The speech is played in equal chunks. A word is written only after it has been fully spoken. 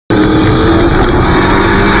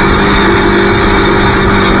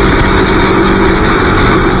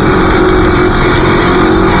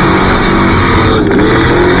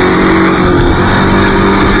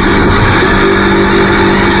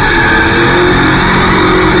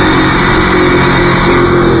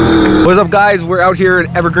guys? We're out here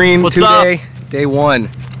at Evergreen. What's today, day one.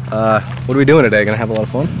 What are we doing today? Gonna have a lot of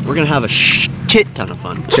fun? We're gonna have a shit ton of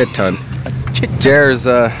fun. Shit ton. Jer's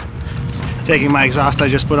taking my exhaust I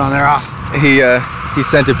just put on there off. He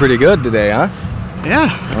sent it pretty good today, huh?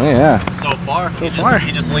 Yeah. Oh yeah. So far.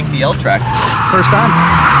 He just linked the L track. First time.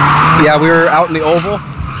 Yeah, we were out in the oval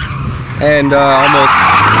and almost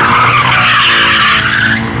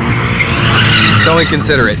so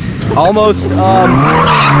inconsiderate.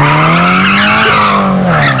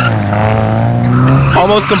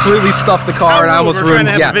 Almost completely stuffed the car, and I almost ruined.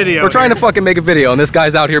 Yeah, we're trying to fucking make a video, and this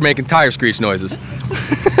guy's out here making tire screech noises.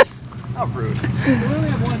 How rude. We only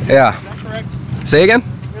have one. Yeah. Is that correct? Say again?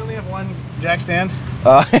 We only have one jack stand.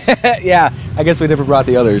 Yeah. I guess we never brought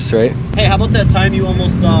the others, right? Hey, how about that time you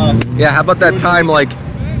almost? Yeah. How about that time like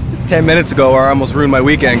 10 minutes ago where I almost ruined my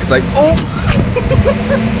weekend? Cause like, oh,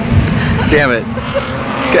 damn it.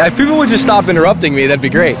 If people would just stop interrupting me, that'd be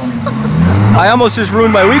great. I almost just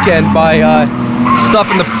ruined my weekend by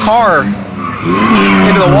stuffing the car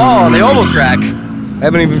into the wall on the oval track. I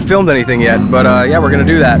haven't even filmed anything yet, but yeah, we're gonna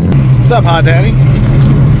do that. What's up, Hot Daddy?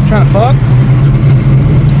 Trying to fuck?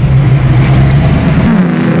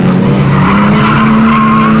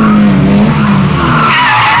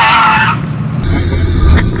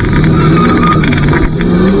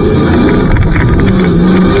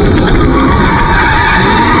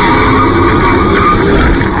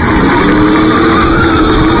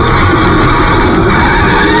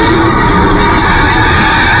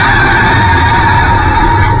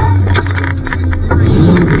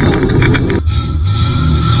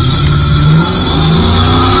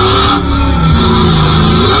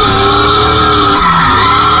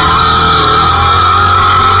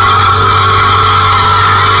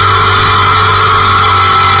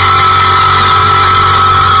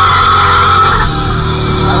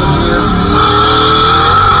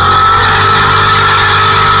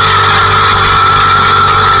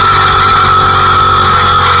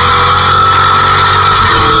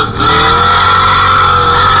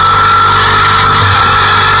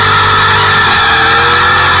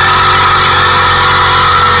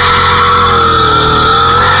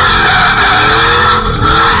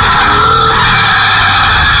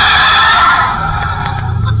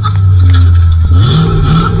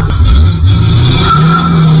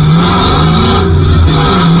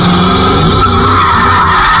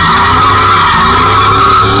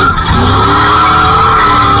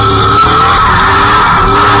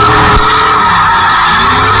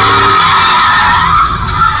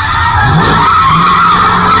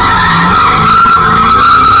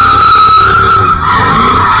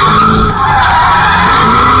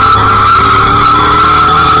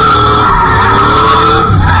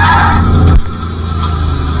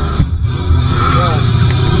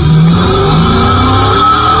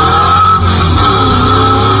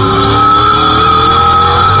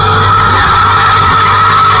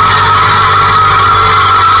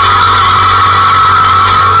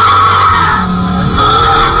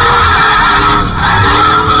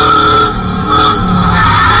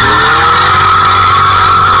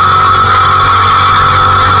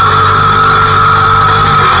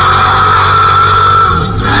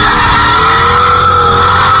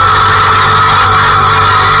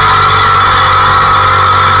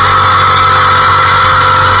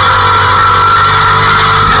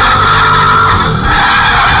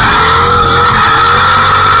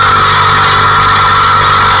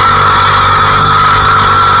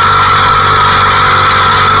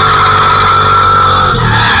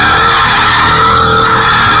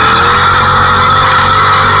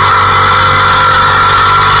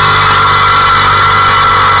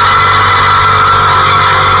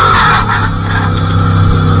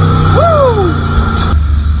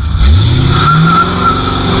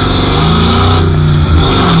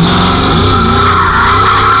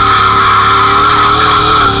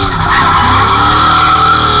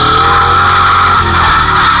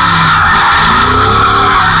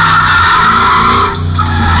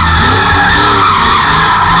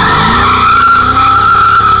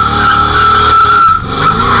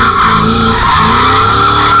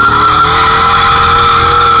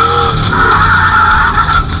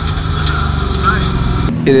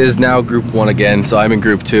 It is now group 1 again, so I'm in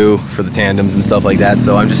group 2 for the tandems and stuff like that.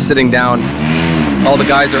 So I'm just sitting down. All the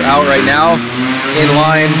guys are out right now, in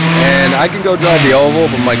line, and I can go drive the oval,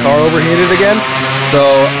 but my car overheated again. So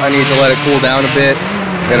I need to let it cool down a bit.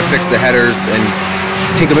 Gotta fix the headers and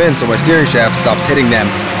kick them in so my steering shaft stops hitting them.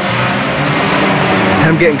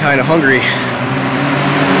 And I'm getting kind of hungry.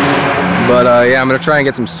 But yeah, I'm gonna try and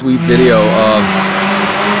get some sweet video of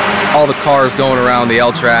all the cars going around the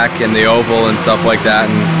L track and the oval and stuff like that,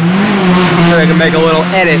 and so I can make a little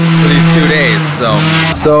edit for these 2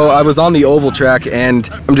 days. So I was on the oval track and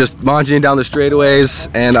I'm just monging down the straightaways,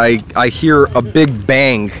 and I hear a big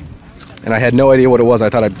bang, and I had no idea what it was. I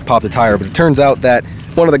thought I'd popped a tire, but it turns out that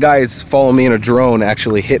one of the guys following me in a drone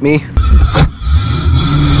actually hit me.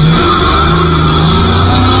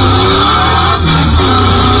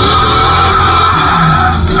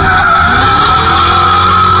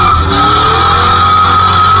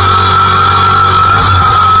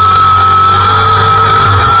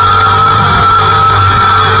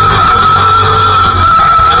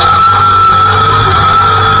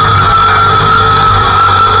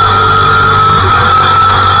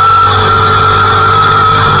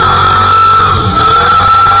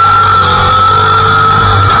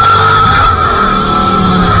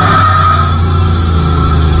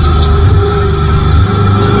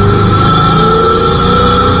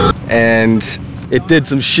 And it did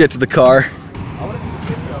some shit to the car.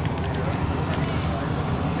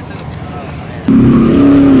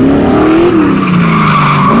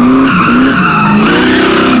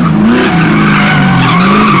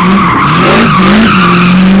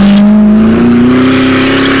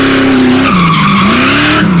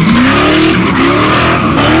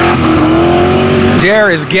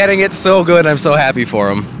 Jer is getting it so good. I'm so happy for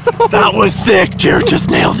him. That was sick. Jared just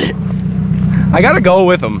nailed it. I gotta go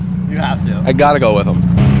with him. You have to. I gotta go with him.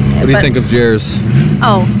 What do you think of Jer's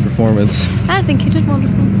performance? I think he did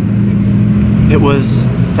wonderful. It was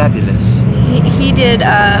fabulous. He did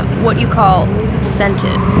what you call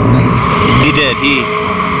scented. That's what He did. He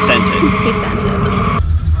sent it. He sent it.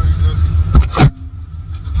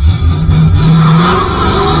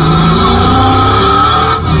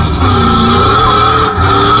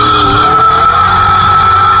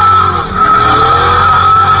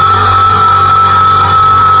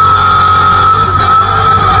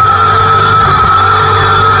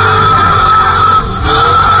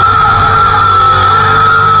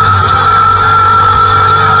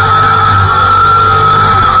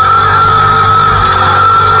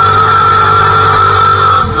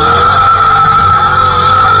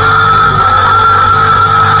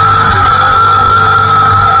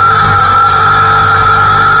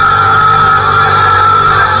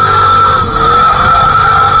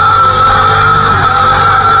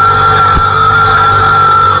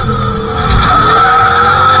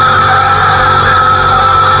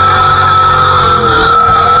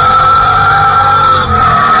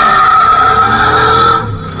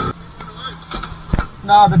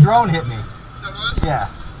 No, the drone hit me. Yeah.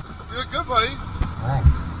 You look good, buddy. Thanks.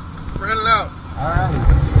 We're heading out. All right.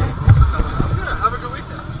 Yeah, have a good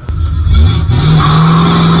weekend.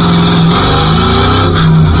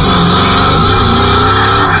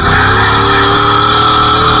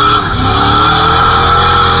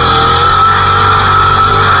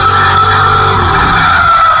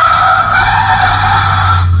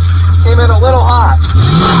 Came in a little hot.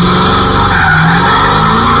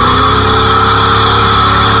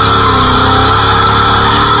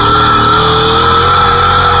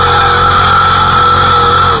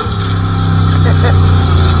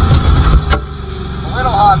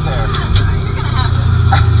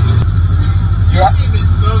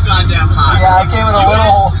 I came in a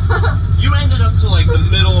little... You ended up to like the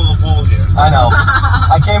middle of the bowl here. I know.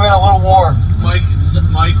 I came in a little warm. Mike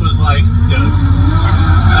was like, dude,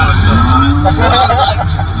 that was so hot.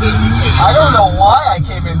 I don't know why I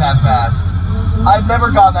came in that fast. I've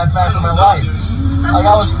never gone that fast in my life. Like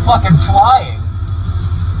I was fucking flying.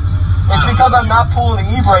 It's because I'm not pulling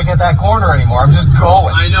the e-brake at that corner anymore. I'm just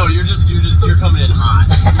going. I know, you're coming in hot.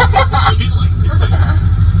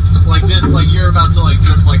 Like this, like you're about to like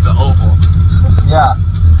drift like the oval. Yeah.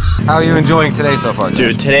 How are you enjoying today so far?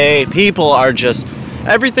 Dude, today people are just,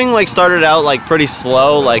 everything like started out like pretty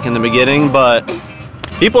slow like in the beginning, but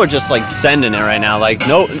people are just like sending it right now. Like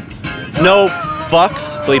no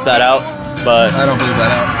fucks, bleep that out, but. I don't believe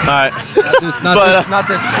that out. Alright. Not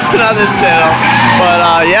this channel. Not this channel.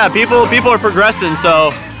 But yeah, people are progressing,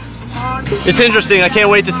 so it's interesting. I can't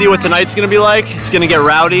wait to see what tonight's gonna be like. It's gonna get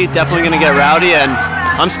rowdy, definitely gonna get rowdy, and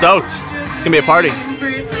I'm stoked. It's gonna be a party.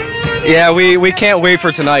 Yeah, we can't wait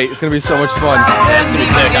for tonight. It's gonna be so much fun. Yeah, it's gonna be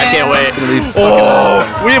sick. I can't wait. It's gonna be fucking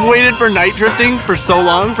awesome. We have waited for night drifting for so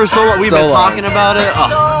long. We've been talking about it. Oh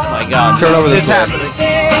my god. Turn over this It's happening.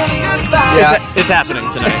 Yeah. It's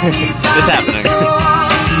happening tonight. It's happening.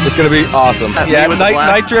 It's gonna be awesome. Yeah,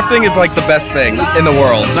 night drifting is like the best thing in the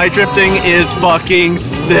world. Night drifting is fucking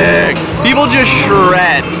sick. People just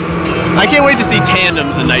shred. I can't wait to see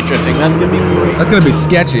tandems and night drifting. That's gonna be great. That's gonna be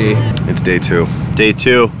sketchy. It's day 2. Day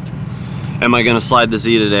 2. Am I gonna slide the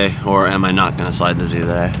Z today, or am I not gonna slide the Z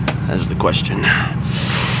today? That's the question.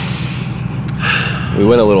 We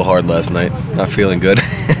went a little hard last night. Not feeling good.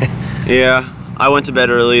 Yeah, I went to bed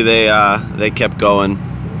early. They kept going,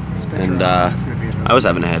 and I was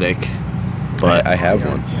having a headache. But I have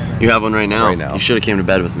one. You have one right now. Right now. You should have came to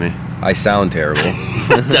bed with me. I sound terrible.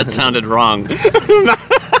 That sounded wrong.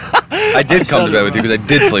 I did come to bed with you because I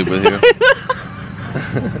did sleep with you.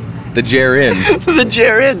 The chair in. The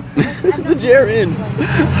chair in. The chair in.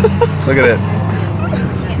 Look at it.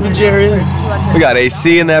 The chair in. We got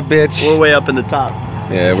AC in that bitch. We're way up in the top.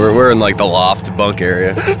 Yeah, we're in like the loft bunk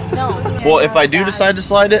area. Well, if I do decide to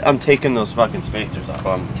slide it, I'm taking those fucking spacers off.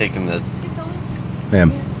 I'm taking the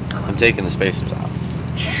spacers off.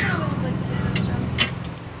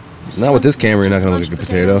 Not with this camera, you're not gonna look like a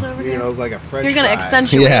potato. You're gonna look like a French You're gonna fry.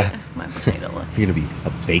 accentuate Yeah. my potato look. You're gonna be a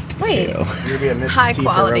baked potato. You're gonna be a Mrs. High T.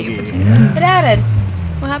 quality Pierogi. potato. It added.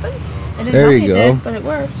 What happened? It didn't There tell you me go. It did, but it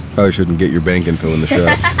worked. Probably shouldn't get your bank info in the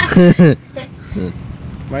shot.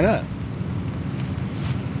 Why not?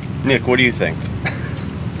 Nick, what do you think?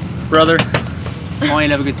 Brother, I want you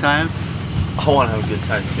to have a good time. I want to have a good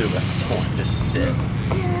time too, but I don't want to just sit.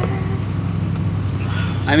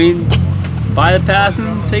 I mean, buy the pass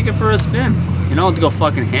and take it for a spin. You don't have to go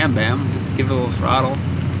fucking ham bam. Just give it a little throttle.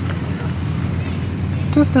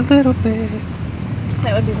 Just a little bit.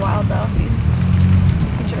 That would be wild though if you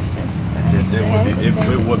drifted. It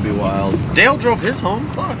would be wild. Dale drove his home.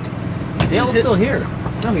 Fuck. Dale's still here.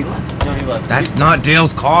 No, he left. No, he left. That's not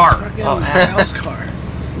Dale's car. Oh, Al's car.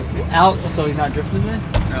 Al, so he's not drifting today?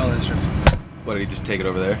 Al is drifting. What, did he just take it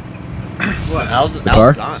over there? What? Al's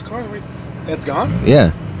car? gone. His car? It's gone?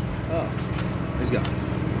 Yeah. Oh. He's gone.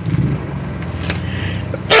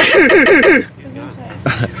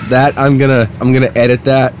 That I'm gonna edit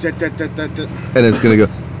that and it's gonna go.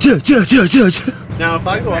 Now, if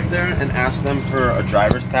I go up there and ask them for a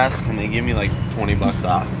driver's pass, can they give me like 20 bucks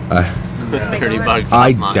off? 30 bucks off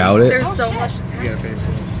I mine. doubt it. There's so much. You gotta pay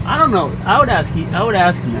for it. I don't know. I would ask him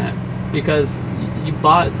that because you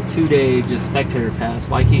bought a 2-day just spectator pass.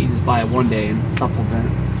 Why can't you just buy a 1-day and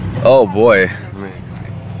supplement? Oh boy.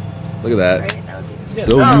 Look at that.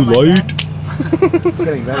 So you light. It's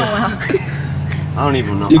getting better. I don't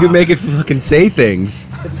even know. You can make it fucking say things.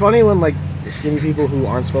 It's funny when like skinny people who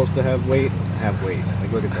aren't supposed to have weight have weight.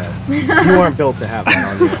 Like look at that. You aren't built to have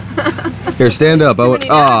that on you. Here, stand up. Too many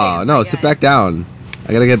nowadays, No, my sit guy. back down.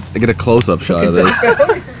 I gotta get a close-up shot of this.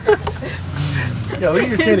 Yo, look at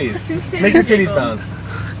your titties. Make your titties bounce.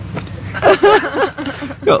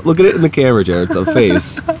 Yo, look at it in the camera, Jared. It's a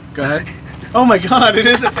face. Go ahead. Oh my god, it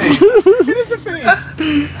is a face. It is a face.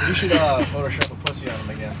 You should Photoshop a pussy on him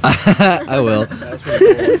again. I will. That was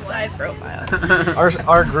pretty cool. Side profile.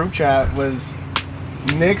 Our group chat was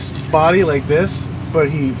Nick's body like this, but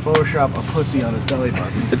he photoshopped a pussy on his belly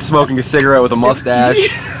button. It's smoking a cigarette with a mustache,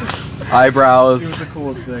 It eyebrows. was the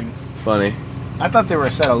coolest thing. Funny. I thought they were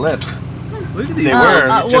a set of lips. Look at They these. were.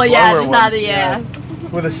 Just well, yeah, lower just not ones, the, yeah.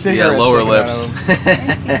 With a cigarette. Yeah, lower sticking out lips. of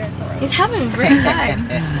them. He's having a great time.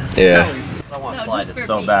 Yeah. I want to No, slide just it for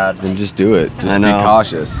so me. bad. Then just do it. Just I be know.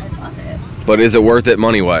 cautious. I love it. But is it worth it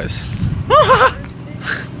money-wise?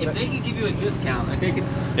 If they could give you a discount, I think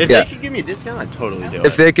If Yeah. they could give me a discount, I'd totally do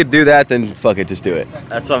If it. they could do that, then fuck it, just do it.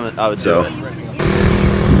 That's something I would So. do. It.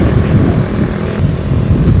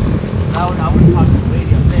 I wouldn't talk to the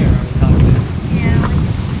lady up there. I would talk to Yeah.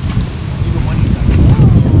 even when you talk to her.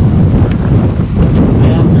 I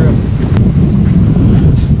asked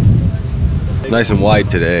her. Nice and wide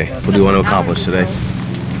today. What do you want to accomplish today?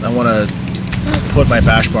 I want to put my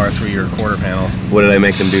bash bar through your quarter panel. What did I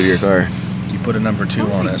make them do to your car? You put a number 2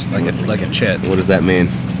 on it, like a chit. What does that mean?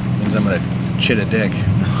 Means I'm gonna chit a dick.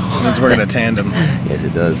 Means we're gonna tandem. Yes,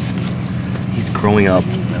 it does. He's growing up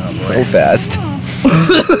Oh, so boy. fast.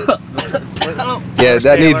 Yeah,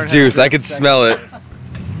 that needs juice. I could smell it.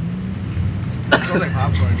 It smells like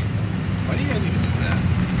popcorn. Why do you guys even do that?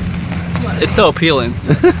 It's so appealing.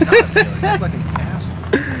 You're fucking ass.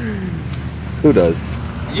 Who does?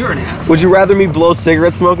 You're an ass. Would you rather me blow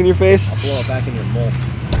cigarette smoke in your face? I'll blow it back in your mouth.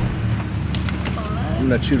 I'm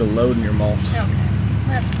gonna shoot a load in your mouth. Okay.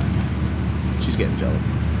 That's fine. She's getting jealous.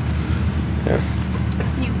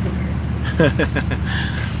 You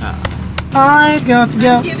I've got to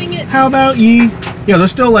go. giving it. How about ye? Yeah,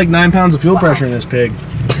 there's still like 9 pounds of fuel pressure in this pig.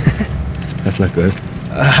 That's not good.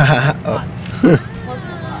 Yeah,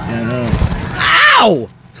 I know. Ow!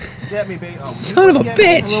 Get me, baby. Oh, Son of a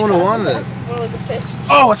bitch. I don't want it. What was the fish?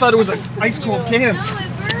 Oh, I thought it was an ice cold can. No, it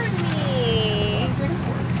burned me.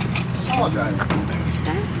 Apologize.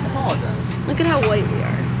 Look at how white we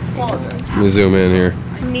are. Apologize. Let me zoom in here.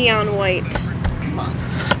 Neon white.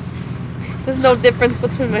 There's no difference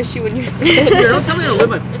between my shoe and your skin. Don't tell me how to live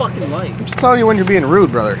my fucking life. I'm just telling you when you're being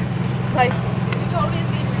rude, brother. Nice. You told me it's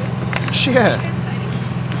being rude. Yeah.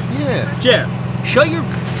 Yeah. Jeff, shut your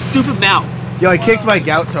stupid mouth. Yo, I kicked my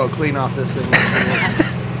gout toe clean off this thing.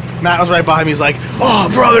 Matt was right behind me. He's like, "Oh,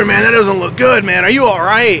 brother, man, that doesn't look good, man. Are you all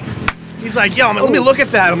right?" He's like, "Yo, man, let me look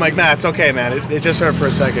at that." I'm like, "Matt, it's okay, man. It just hurt for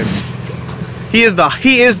a second." He is the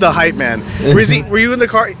hype man. Were you in the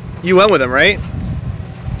car? You went with him, right?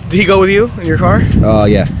 Did he go with you in your car? Oh,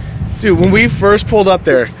 yeah. Dude, when we first pulled up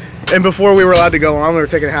there, and before we were allowed to go on, we were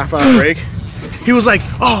taking a half-hour break. He was like,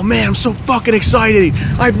 "Oh man, I'm so fucking excited.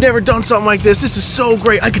 I've never done something like this. This is so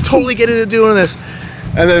great. I could totally get into doing this."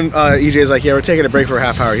 And then EJ's like, "Yeah, we're taking a break for a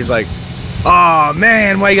half hour." He's like, "Oh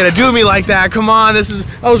man, why you gotta do me like that? Come on,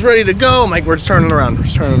 I was ready to go." I'm like, "We're just turning around. We're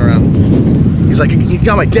just turning around." He's like, "You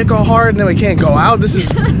got my dick all hard and then we can't go out. This is..."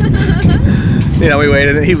 You know, we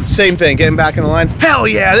waited and same thing, getting back in the line. "Hell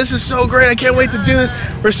yeah, this is so great. I can't wait to do this."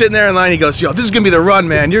 We're sitting there in line. He goes, "Yo, this is gonna be the run,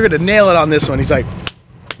 man. You're gonna nail it on this one." He's like,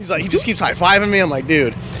 he just keeps high-fiving me. I'm like,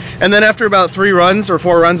 "Dude." And then after about 3 runs or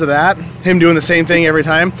 4 runs of that, him doing the same thing every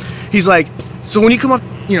time, he's like, "So when you come up,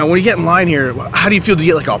 you know, when you get in line here, how do you feel? Do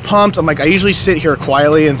you get like all pumped?" I'm like, "I usually sit here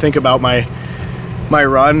quietly and think about my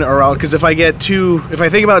run, or because if I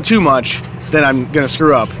think about it too much, then I'm gonna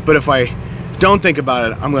screw up. But if I don't think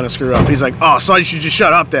about it, I'm gonna screw up." He's like, "Oh, so I should just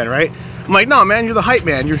shut up then, right?" I'm like, "No, man, you're the hype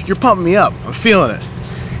man. You're pumping me up. I'm feeling it."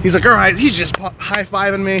 He's like, "All right." He's just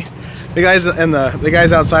high-fiving me. The guys and the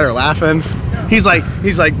guys outside are laughing. He's like,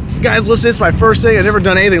 "Guys, listen, it's my first day. I've never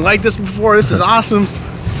done anything like this before. This is awesome."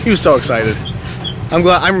 He was so excited. I'm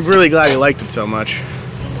really glad he liked it so much.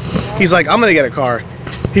 He's like, "I'm gonna get a car."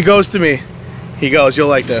 He goes to me. He goes, "You'll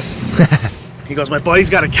like this." He goes, "My buddy's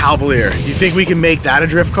got a Cavalier. You think we can make that a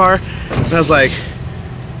drift car?" And I was like,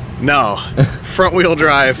 "No." Front wheel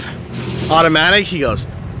drive, automatic. He goes,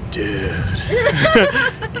 "Dude."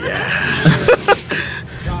 Yeah.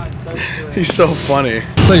 He's so funny.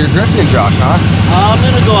 So you're drifting, Josh, huh? I'm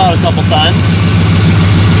gonna go out a couple times.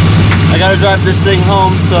 I gotta drive this thing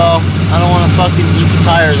home, so I don't want to fucking eat the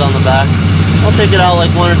tires on the back. I'll take it out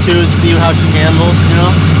like 1 or 2 to see how she handles, you know?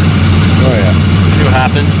 Oh yeah. See what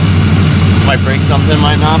happens. Might break something,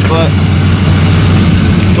 might not, but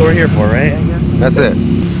that's what we're here for, right? That's it.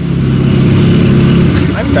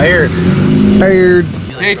 I'm tired.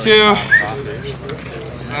 Day 2.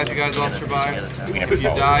 Glad you guys all survived. If you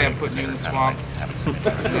die, I'm putting you in the swamp.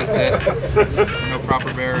 That's it. No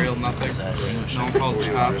proper burial, nothing. No one calls the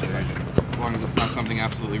cops. As long as it's not something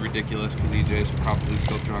absolutely ridiculous, because EJ's probably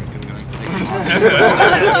still drunk and going to take him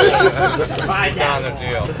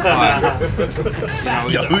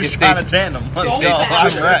off. Yo, who's trying to tandem? Let's go.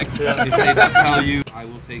 I'm wrecked. If they don't tell you, I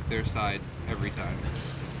will take their side every time.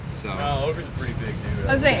 So. Oh, Over's a pretty big dude.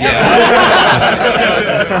 I was like, Yeah.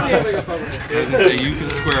 As I say, you can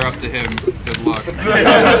square up to him. Good luck. You'd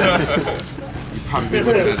probably be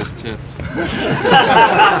looking at his tits.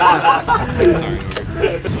 Sorry.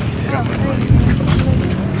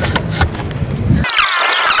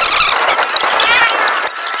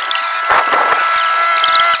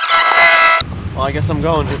 Well, I guess I'm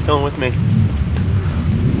going. Who's going with me?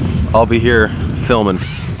 I'll be here filming.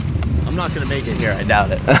 I'm not gonna make it here. I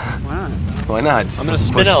doubt it. Why not? Why not? Just I'm gonna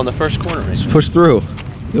spin out in the first corner. Right? Just push through.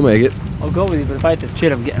 You'll make it. I'll go with you, but if I have to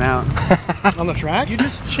shit, I'm getting out. On the track? You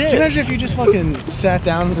just Can you imagine if you just fucking sat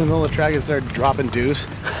down in the middle of the track and started dropping deuce,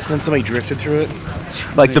 and then somebody drifted through it?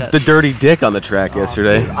 Like the dirty dick on the track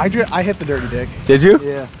yesterday. Dude, I hit the dirty dick. Did you?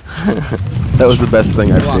 Yeah. That was the best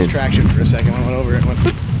thing I've I lost seen. traction for a second when I went over it.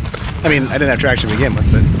 I mean, I didn't have traction to begin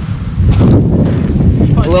with, but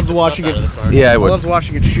I loved watching it. Yeah, I I would. loved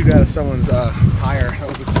watching it shoot out of someone's tire. That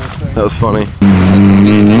was the coolest thing. That was funny.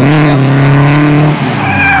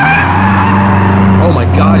 Oh my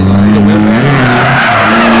god, did you see the wheel man?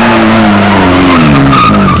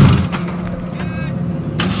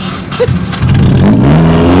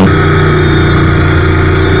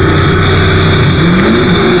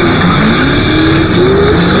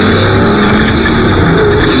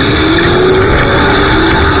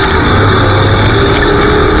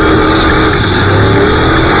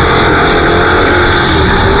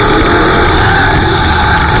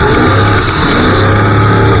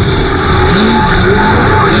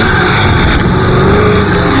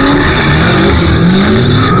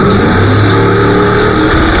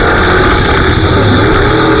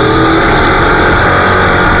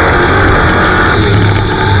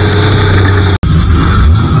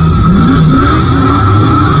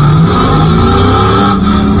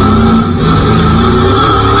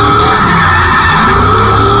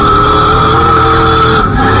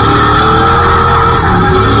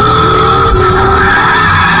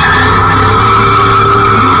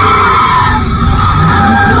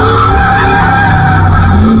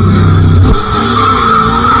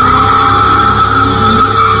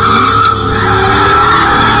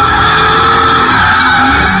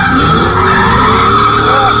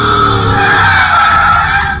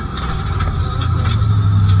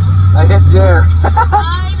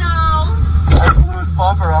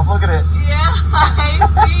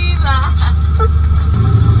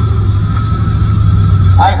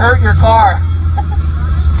 car.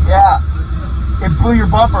 Yeah. It blew your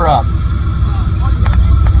bumper up.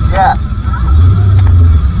 Yeah.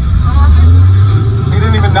 He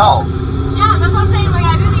didn't even know. Yeah, that's what I'm saying. Like,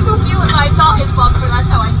 I didn't even feel it, but I saw his bumper. That's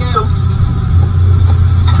how I knew.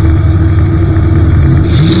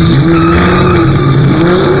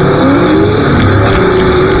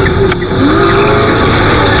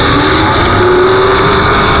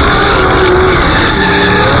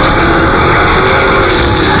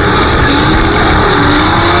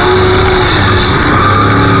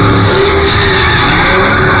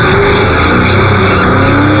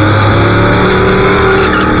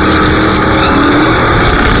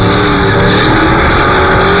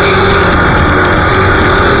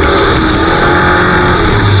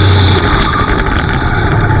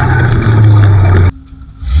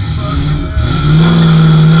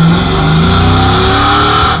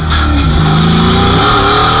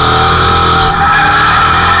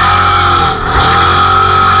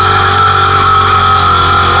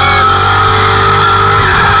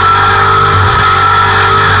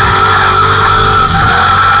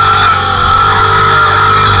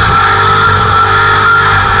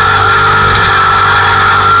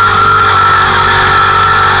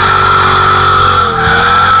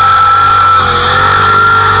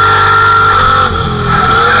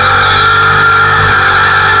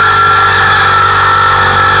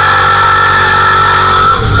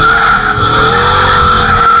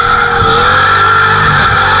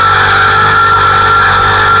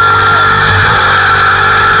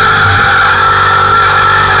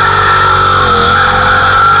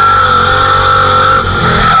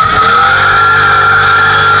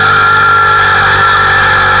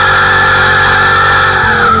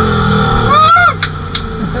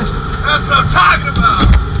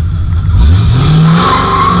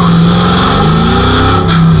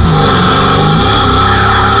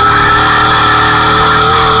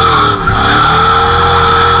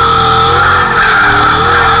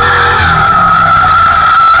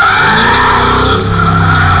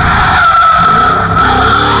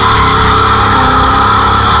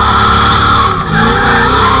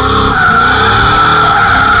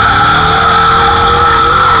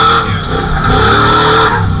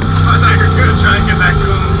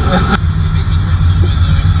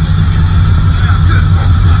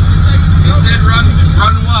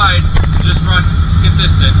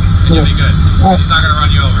 You'll be good. Right. He's not going to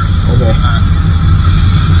run you over. Okay. All right.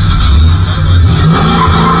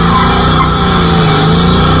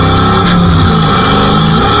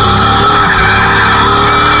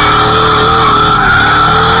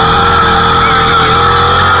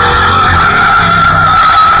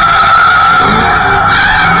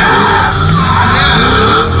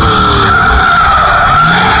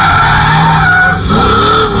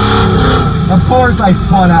 Of course I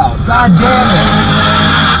spun out. God damn it.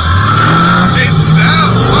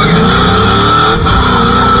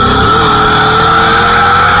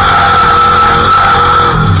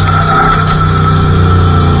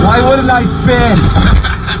 Why wouldn't I spin?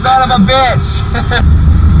 Son of a bitch!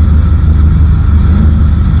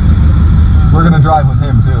 We're gonna drive with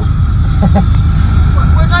him too.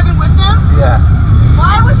 We're driving with him? Yeah.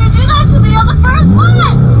 Why would you do that to me on the first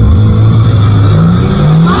one?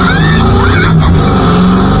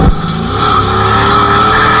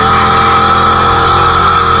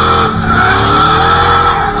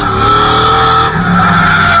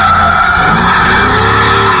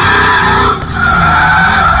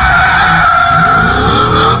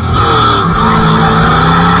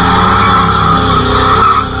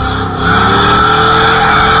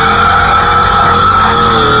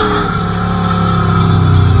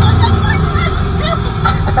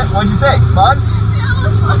 What'd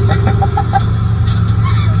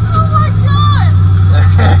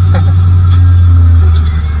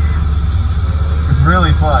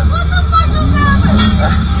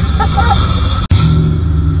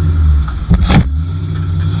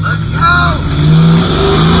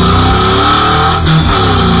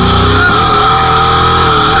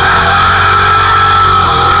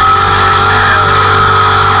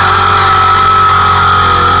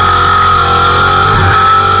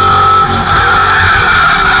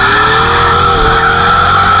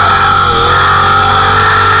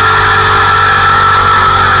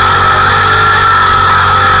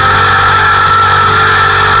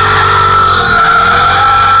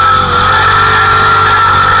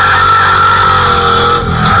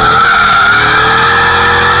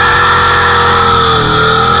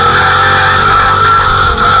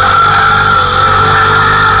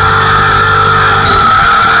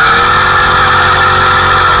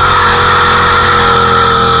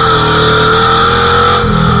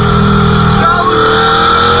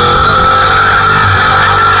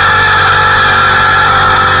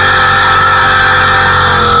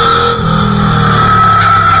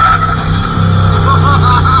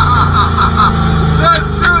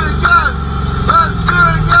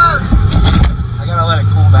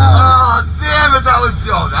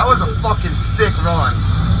Yo, that was a fucking sick run.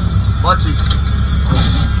 Munchies.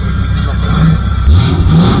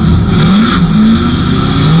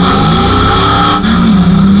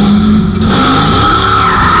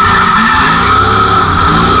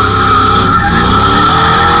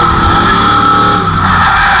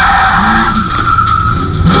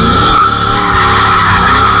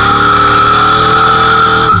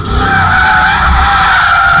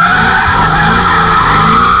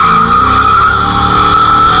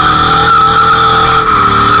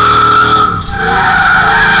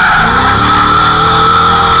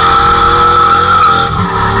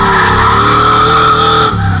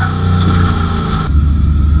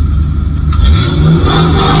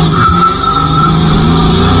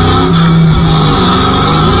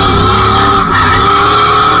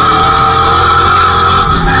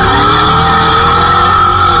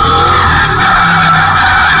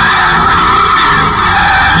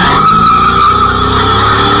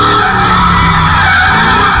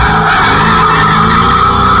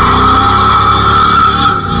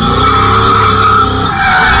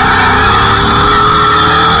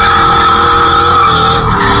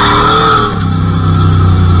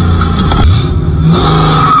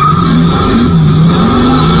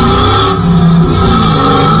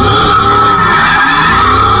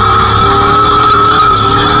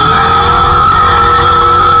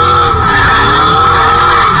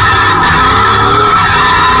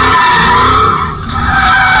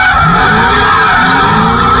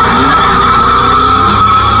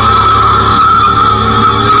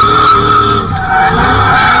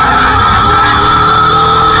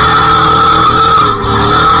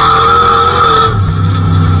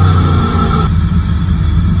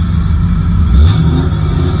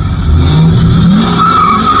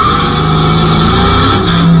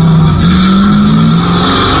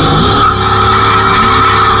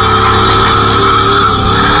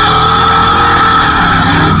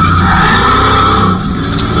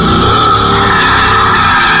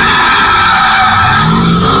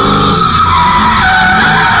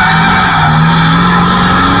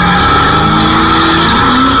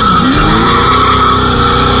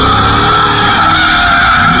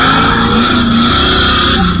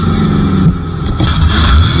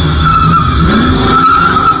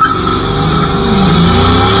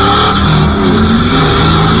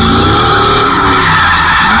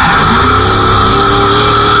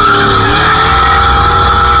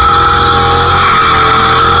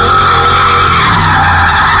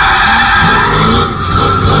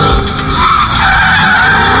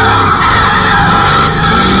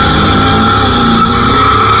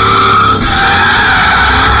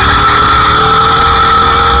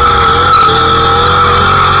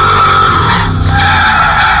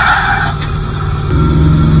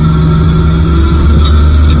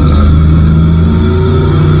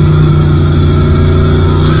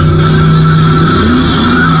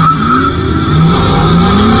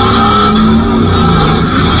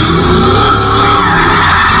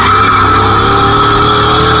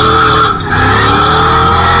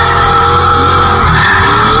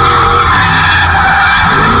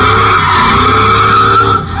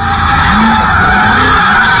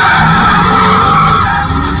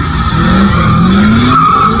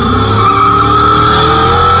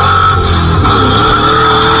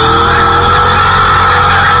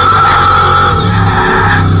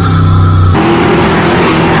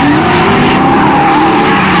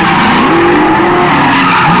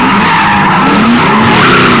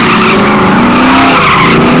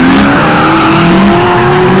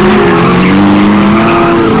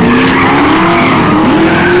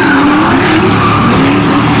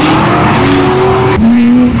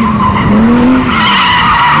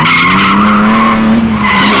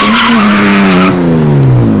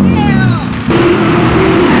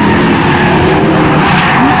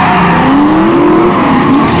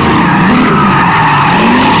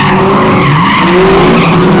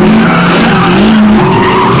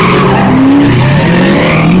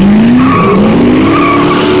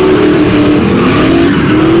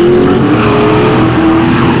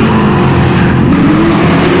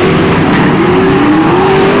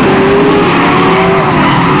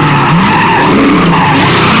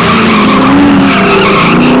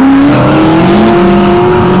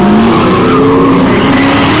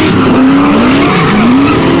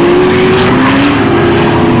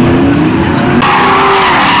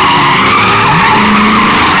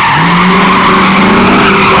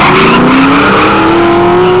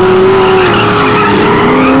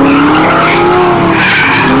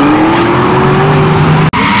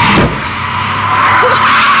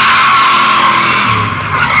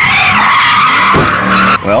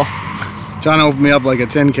 John opened me up like a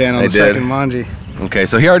tin can on I the did. second Manji. Okay,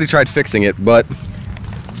 so he already tried fixing it, but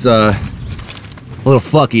it's a little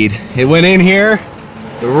fuckied. It went in here,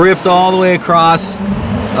 it ripped all the way across.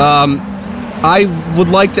 I would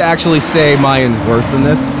like to actually say mine's worse than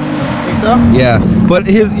this. Think so? Yeah, but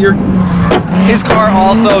his car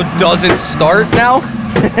also doesn't start now.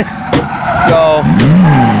 So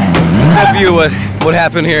let's go view what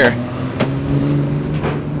happened here.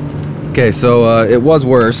 Okay, so it was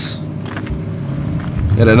worse.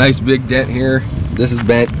 Got a nice big dent here. This is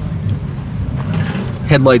bent.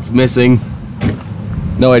 Headlights missing.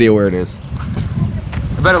 No idea where it is.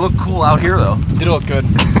 I bet it looked cool out here though. Did look good.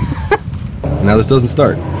 Now this doesn't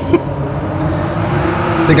start.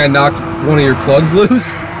 I think I knocked one of your plugs loose.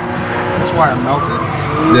 That's why I melted.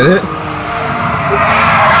 Did it?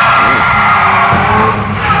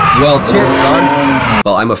 Well, cheers, son.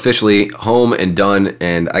 Well, I'm officially home and done,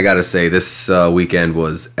 and I gotta say, this weekend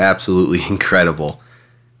was absolutely incredible.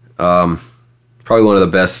 Probably one of the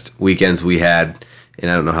best weekends we had in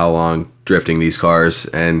I don't know how long drifting these cars,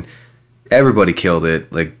 and everybody killed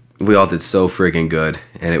it. Like, we all did so freaking good,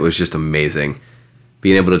 and it was just amazing.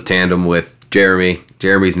 Being able to tandem with Jeremy.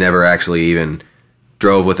 Jeremy's never actually even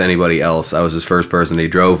drove with anybody else. I was his first person he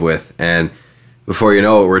drove with, and before you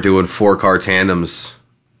know it, we're doing 4-car tandems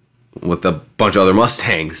with a bunch of other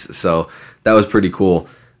Mustangs, so that was pretty cool.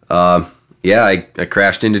 Yeah, I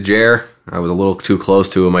crashed into Jer. I was a little too close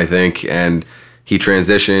to him, I think, and he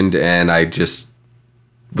transitioned, and I just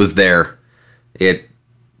was there. It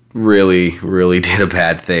really, really did a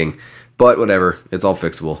bad thing, but whatever. It's all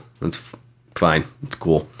fixable. It's fine. It's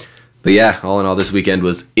cool. But yeah, all in all, this weekend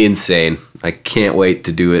was insane. I can't wait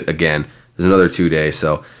to do it again. There's another 2 days,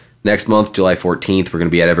 so next month, July 14th, we're going to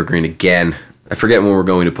be at Evergreen again. I forget when we're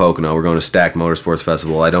going to Pocono. We're going to Stack Motorsports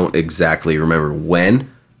Festival. I don't exactly remember when,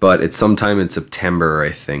 but it's sometime in September, I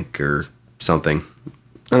think, or something.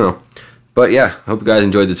 I don't know. But yeah, hope you guys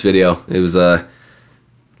enjoyed this video. It was a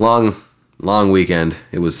long weekend.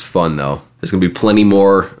 It was fun, though. There's going to be plenty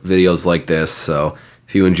more videos like this, so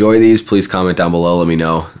if you enjoy these, please comment down below. Let me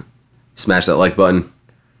know. Smash that like button.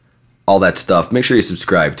 All that stuff. Make sure you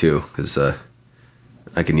subscribe, too, because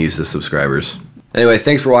I can use the subscribers. Anyway,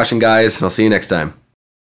 thanks for watching, guys, and I'll see you next time.